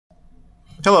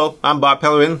Hello, I'm Bob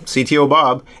Pellerin,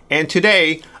 CTOBOB, and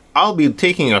today I'll be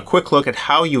taking a quick look at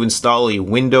how you install a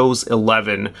Windows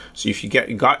 11. So if you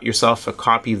got yourself a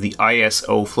copy of the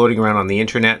ISO floating around on the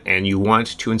internet and you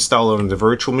want to install it on the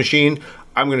virtual machine,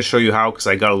 I'm going to show you how, because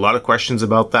I got a lot of questions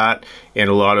about that and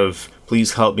a lot of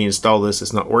please help me install this,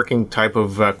 it's not working type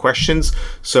of questions.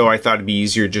 So I thought it'd be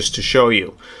easier just to show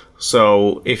you.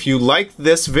 So if you like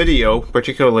this video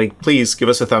particularly, please give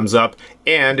us a thumbs up,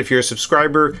 and if you're a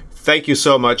subscriber, thank you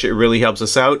so much, it really helps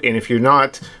us out. And if you're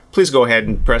not, please go ahead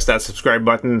and press that subscribe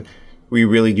button, we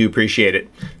really do appreciate it.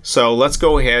 So let's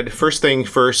go ahead. First thing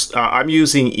first, I'm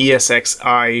using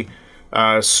ESXi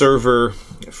server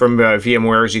from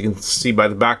VMware, as you can see by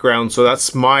the background. So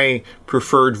that's my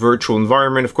preferred virtual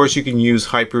environment. Of course, you can use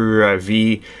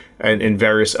Hyper-V and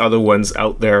various other ones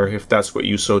out there if that's what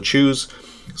you so choose.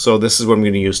 So this is what I'm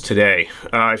going to use today.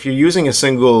 If you're using a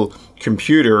single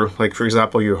computer, like for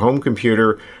example your home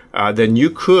computer, then you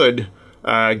could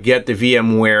get the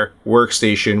VMware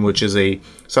Workstation, which is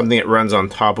something that runs on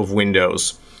top of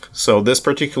Windows. So this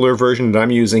particular version that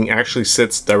I'm using actually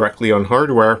sits directly on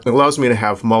hardware. It allows me to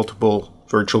have multiple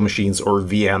virtual machines or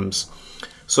VMs.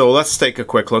 So let's take a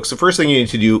quick look. So first thing you need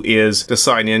to do is to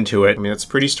sign into it. I mean, it's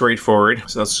pretty straightforward.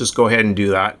 So let's just go ahead and do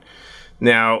that.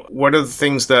 Now, one of the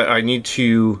things that I need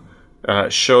to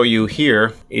show you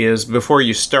here is before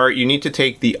you start, you need to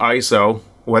take the ISO,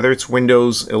 whether it's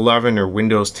Windows 11 or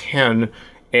Windows 10,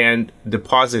 and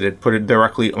deposit it, put it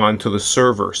directly onto the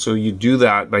server. So you do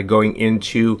that by going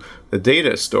into the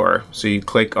data store. So you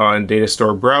click on data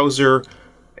store browser,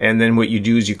 and then what you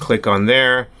do is you click on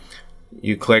there.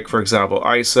 You click, for example,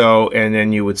 ISO, and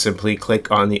then you would simply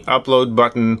click on the upload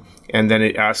button, and then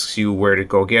it asks you where to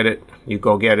go get it. You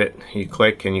go get it, you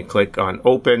click, and you click on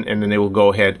open, and then it will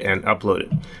go ahead and upload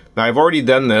it. Now I've already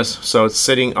done this, so it's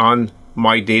sitting on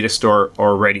my data store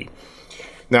already.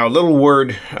 Now a little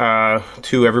word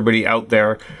to everybody out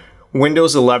there.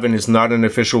 Windows 11 is not an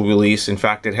official release. In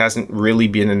fact, it hasn't really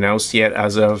been announced yet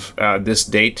as of this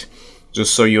date,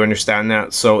 just so you understand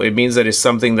that. So it means that it's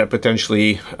something that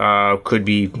potentially could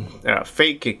be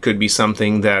fake. It could be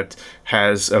something that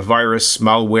has a virus,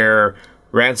 malware,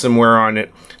 ransomware on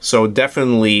it. So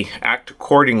definitely act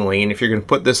accordingly, and if you're going to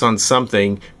put this on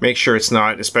something, make sure it's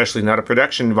not, especially not a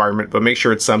production environment, but make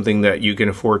sure it's something that you can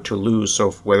afford to lose.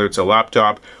 So whether it's a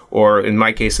laptop, or in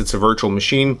my case it's a virtual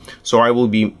machine, so I will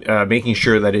be making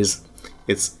sure that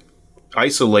it's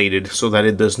isolated so that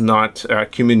it does not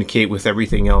communicate with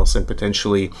everything else and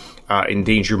potentially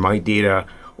endanger my data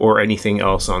or anything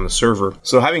else on the server.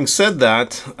 So having said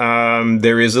that,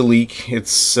 there is a leak.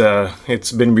 It's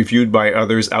been reviewed by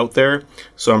others out there,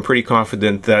 so I'm pretty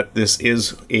confident that this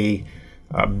is a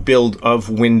build of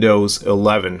Windows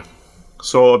 11.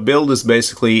 So a build is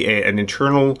basically an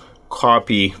internal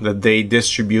copy that they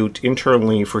distribute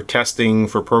internally for testing,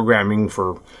 for programming,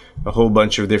 for a whole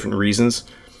bunch of different reasons,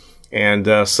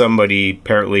 and somebody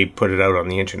apparently put it out on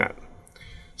the internet.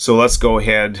 So let's go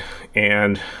ahead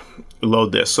and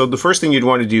load this. So the first thing you'd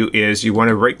want to do is you want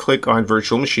to right click on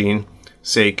virtual machine,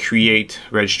 say create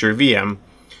register VM,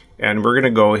 and we're going to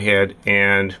go ahead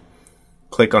and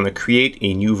click on the create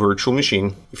a new virtual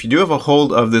machine. If you do have a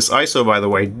hold of this ISO, by the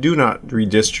way, do not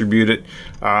redistribute it.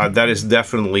 That is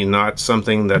definitely not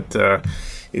something that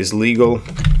is legal.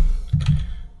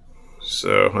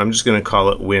 So I'm just going to call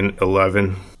it Win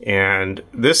 11. And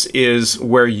this is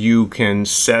where you can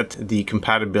set the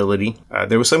compatibility.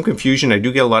 There was some confusion. I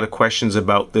do get a lot of questions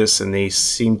about this, and they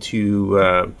seem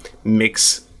to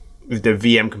mix the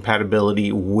VM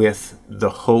compatibility with the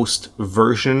host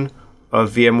version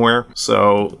of VMware.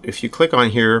 So if you click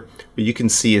on here, what you can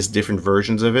see is different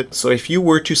versions of it. So if you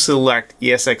were to select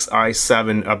ESXi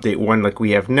 7 update 1 like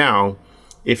we have now,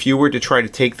 if you were to try to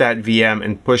take that VM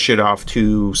and push it off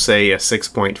to, say, a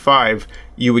 6.5,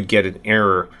 you would get an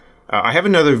error. I have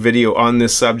another video on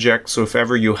this subject, so if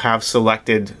ever you have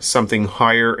selected something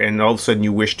higher and all of a sudden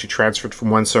you wish to transfer it from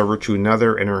one server to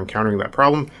another and are encountering that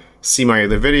problem, see my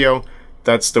other video.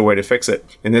 That's the way to fix it.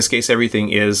 In this case, everything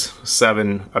is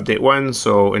 7 update 1,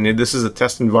 so, and this is a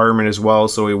test environment as well,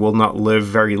 so it will not live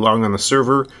very long on the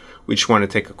server. We just want to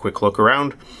take a quick look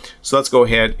around. So let's go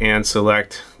ahead and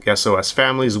select SOS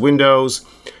families, Windows.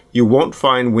 You won't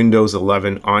find Windows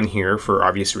 11 on here for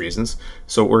obvious reasons.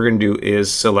 So what we're going to do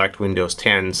is select Windows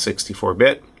 10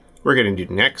 64-bit. We're going to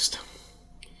do next.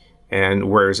 And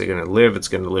where is it going to live? It's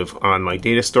going to live on my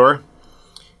data store.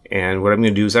 And what I'm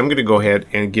going to do is I'm going to go ahead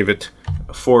and give it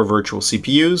 4 virtual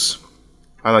CPUs.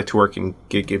 I like to work in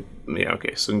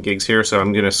some gigs here. So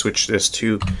I'm going to switch this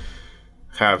to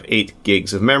have 8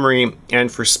 gigs of memory.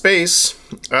 And for space,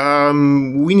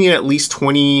 we need at least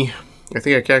 20 I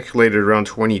think I calculated around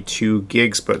 22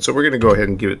 gigs, but so we're going to go ahead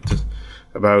and give it to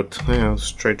about,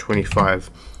 let's try 25.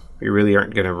 We really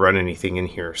aren't going to run anything in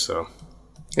here, so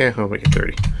yeah, I'll make it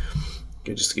 30.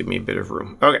 Okay, just to give me a bit of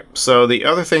room. Okay, so the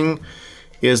other thing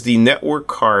is the network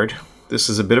card. This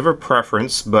is a bit of a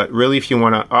preference, but really if you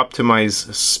want to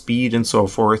optimize speed and so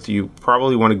forth, you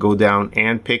probably want to go down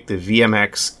and pick the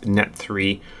VMX Net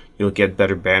 3. You'll get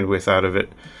better bandwidth out of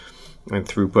it and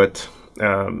throughput.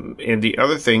 And the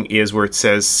other thing is where it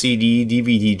says CD,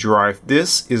 DVD drive.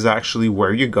 This is actually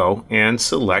where you go and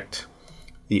select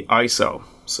the ISO.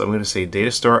 So I'm going to say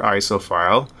data store ISO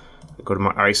file. I go to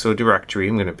my ISO directory.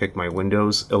 I'm going to pick my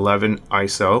Windows 11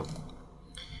 ISO.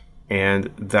 And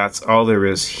that's all there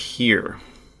is here.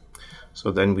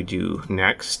 So then we do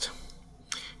next.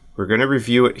 We're going to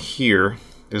review it here.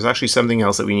 There's actually something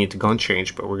else that we need to go and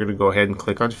change, but we're going to go ahead and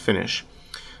click on finish.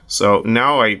 So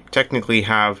now I technically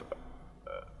have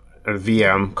a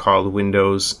VM called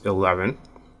Windows 11,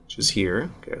 which is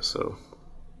here. Okay, so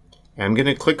I'm going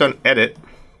to click on edit.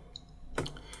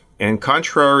 And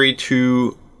contrary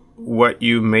to what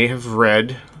you may have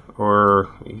read, or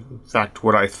in fact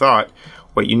what I thought,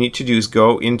 what you need to do is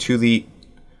go into the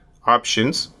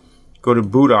options, go to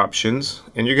boot options,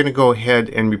 and you're going to go ahead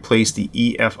and replace the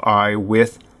EFI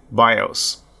with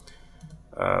BIOS.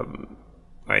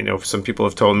 I know some people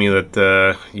have told me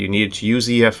that you needed to use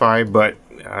EFI, but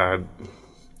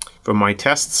from my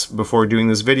tests before doing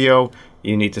this video,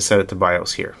 you need to set it to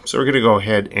BIOS here. So we're going to go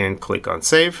ahead and click on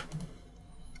save.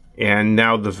 And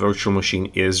now the virtual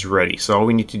machine is ready. So all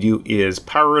we need to do is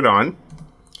power it on.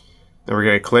 Then we're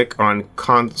going to click on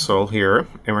console here,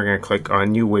 and we're going to click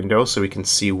on new window so we can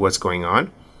see what's going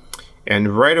on.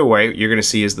 And right away, what you're going to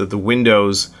see is that the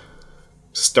Windows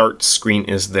start screen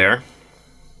is there.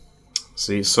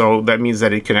 See, so that means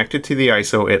that it connected to the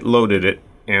ISO, it loaded it,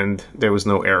 and there was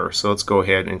no error. So let's go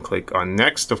ahead and click on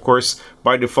next. Of course,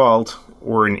 by default,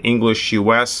 we're in English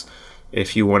US.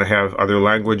 If you want to have other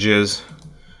languages,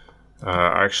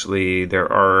 actually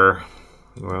there are,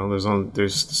 well, there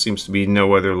seems to be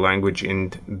no other language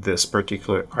in this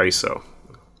particular ISO.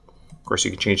 Of course,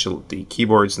 you can change the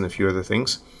keyboards and a few other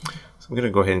things. So I'm going to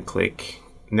go ahead and click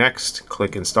next,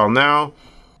 click install now,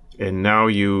 and now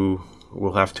you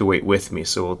will have to wait with me.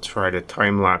 So we'll try to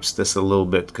time lapse this a little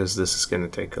bit because this is going to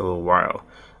take a little while.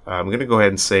 I'm going to go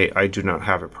ahead and say I do not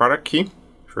have a product key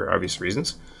for obvious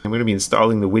reasons. I'm going to be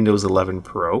installing the Windows 11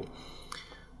 Pro.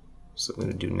 So I'm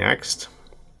going to do next.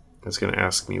 It's going to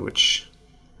ask me which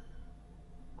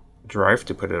drive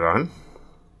to put it on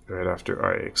right after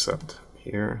I accept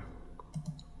here.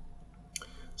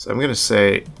 So I'm going to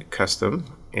say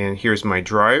custom, and here's my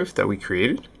drive that we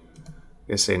created. I'm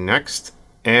going to say next,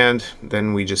 and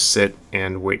then we just sit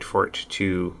and wait for it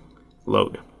to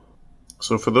load.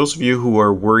 So for those of you who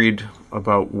are worried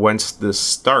about once this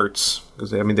starts,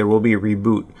 because I mean there will be a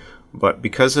reboot, but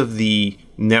because of the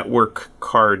network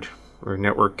card or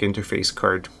network interface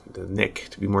card, the NIC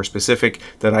to be more specific,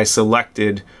 that I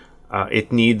selected,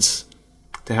 it needs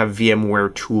to have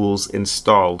VMware tools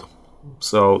installed.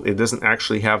 So it doesn't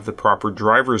actually have the proper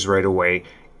drivers right away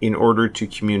in order to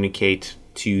communicate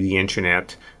to the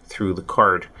internet through the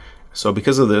card. So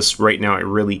because of this, right now it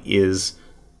really is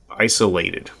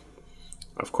isolated.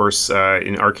 Of course,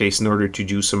 in our case, in order to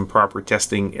do some proper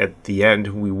testing at the end,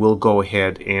 we will go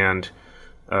ahead and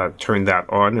turn that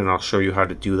on, and I'll show you how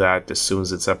to do that as soon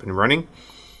as it's up and running.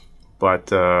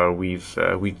 But we've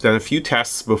done a few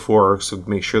tests before, so to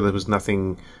make sure there was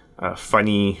nothing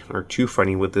funny or too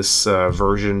funny with this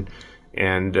version,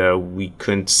 and we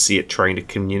couldn't see it trying to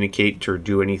communicate or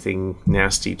do anything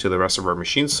nasty to the rest of our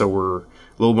machines, so we're a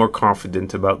little more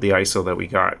confident about the ISO that we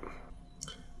got.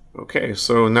 Okay,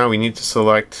 so now we need to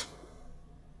select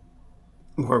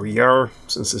where we are.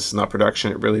 Since this is not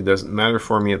production, it really doesn't matter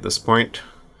for me at this point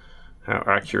how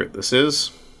accurate this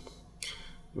is.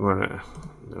 You want to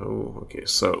know, okay,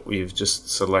 so we've just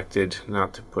selected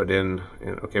not to put in,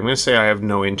 okay, I'm going to say I have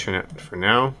no internet for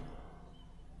now,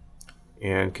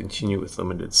 and continue with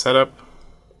limited setup.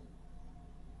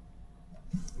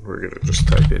 We're going to just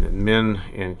type in admin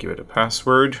and give it a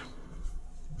password.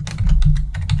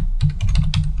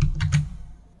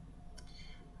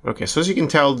 Okay, so as you can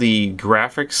tell, the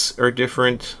graphics are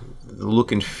different. The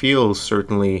look and feel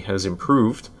certainly has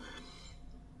improved.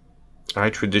 I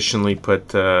traditionally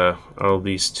put all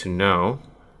these to no,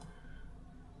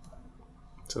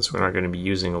 since we're not going to be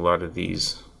using a lot of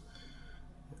these.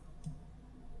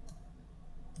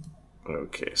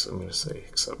 Okay, so I'm going to say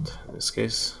accept in this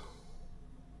case.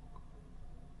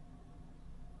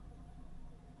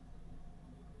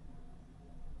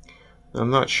 I'm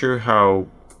not sure how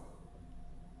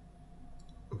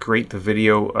great the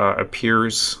video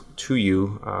appears to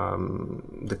you.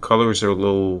 The colors are a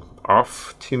little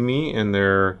off to me, and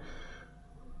they're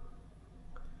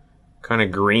kind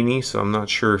of grainy, so I'm not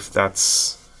sure if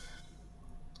that's...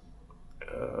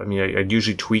 I mean, I'd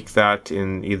usually tweak that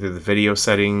in either the video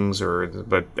settings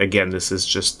but again, this is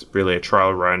just really a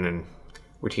trial run, and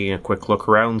we're taking a quick look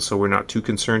around, so we're not too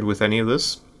concerned with any of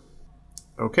this.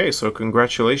 Okay, so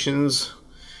congratulations.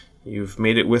 You've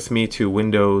made it with me to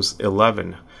Windows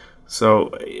 11. So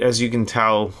as you can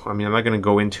tell, I mean, I'm not going to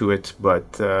go into it,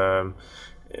 but the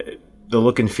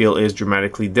look and feel is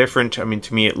dramatically different. I mean,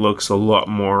 to me, it looks a lot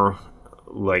more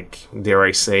like, dare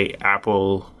I say,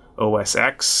 Apple OS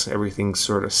X. Everything's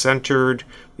sort of centered.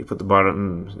 You put the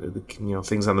bottom,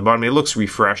 things on the bottom. It looks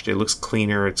refreshed. It looks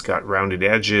cleaner. It's got rounded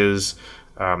edges.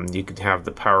 You can have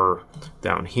the power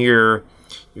down here.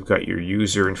 You've got your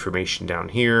user information down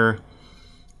here,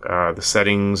 the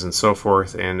settings and so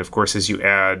forth. And of course, as you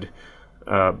add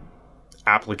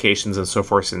applications and so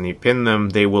forth and you pin them,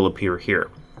 they will appear here.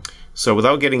 So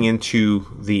without getting into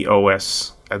the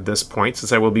OS at this point,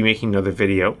 since I will be making another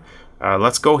video,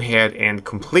 let's go ahead and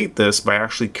complete this by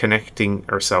actually connecting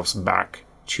ourselves back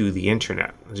to the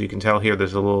internet. As you can tell here,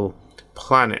 there's a little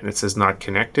planet and it says not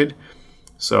connected.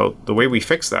 So the way we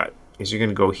fix that is you're going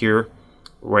to go here,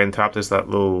 right on top there's that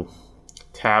little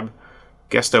tab,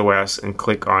 Guest OS, and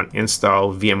click on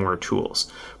Install VMware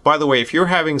Tools. By the way, if you're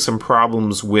having some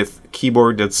problems with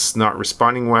keyboard that's not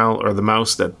responding well, or the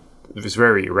mouse that is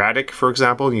very erratic, for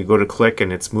example, and you go to click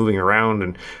and it's moving around,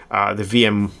 and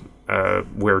the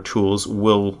VMware Tools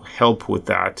will help with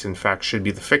that. In fact, should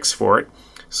be the fix for it.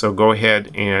 So go ahead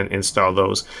and install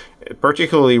those.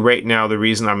 Particularly right now, the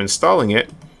reason I'm installing it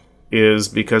is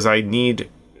because I need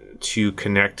to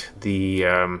connect the,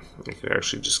 I could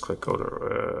actually just click go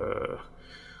to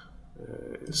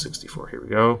 64, here we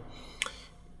go.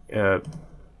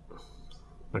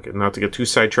 Okay, not to get too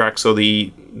sidetracked, so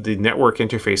the network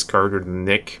interface card, or the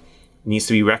NIC, needs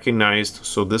to be recognized,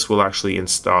 so this will actually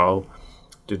install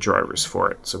the drivers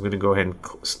for it. So I'm going to go ahead and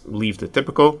leave the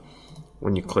typical.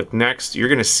 When you click next, you're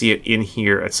going to see it in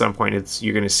here at some point.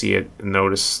 You're going to see it,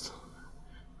 notice,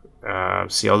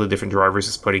 see all the different drivers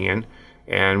it's putting in,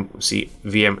 and see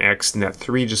VMX Net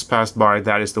 3 just passed by.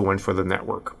 That is the one for the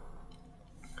network.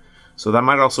 So that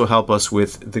might also help us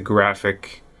with the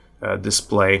graphic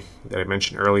display that I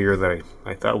mentioned earlier that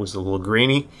I thought was a little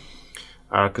grainy,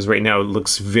 because right now it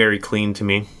looks very clean to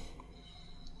me.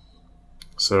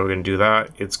 So we're going to do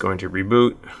that. It's going to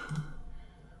reboot.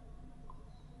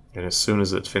 And as soon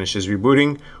as it finishes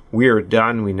rebooting, we are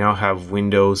done. We now have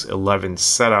Windows 11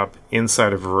 set up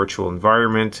inside of a virtual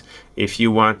environment. If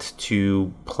you want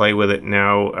to play with it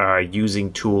now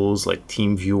using tools like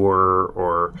TeamViewer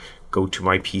or Go to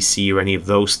My PC or any of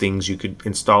those things, you could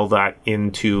install that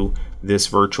into this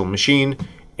virtual machine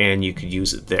and you could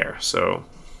use it there. So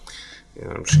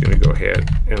I'm just going to go ahead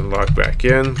and log back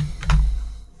in.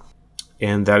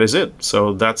 And that is it.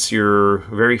 So that's your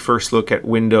very first look at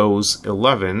Windows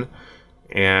 11.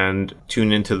 And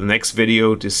tune into the next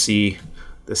video to see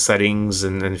the settings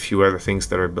and a few other things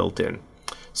that are built in.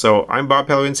 So I'm Bob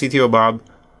Pellerin, CTOBOB.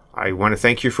 I want to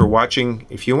thank you for watching.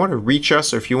 If you want to reach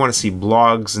us, or if you want to see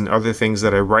blogs and other things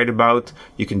that I write about,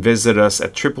 you can visit us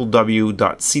at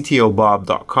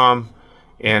www.ctobob.com.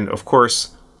 And of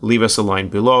course, leave us a line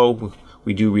below.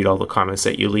 We do read all the comments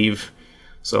that you leave.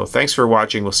 So thanks for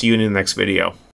watching. We'll see you in the next video.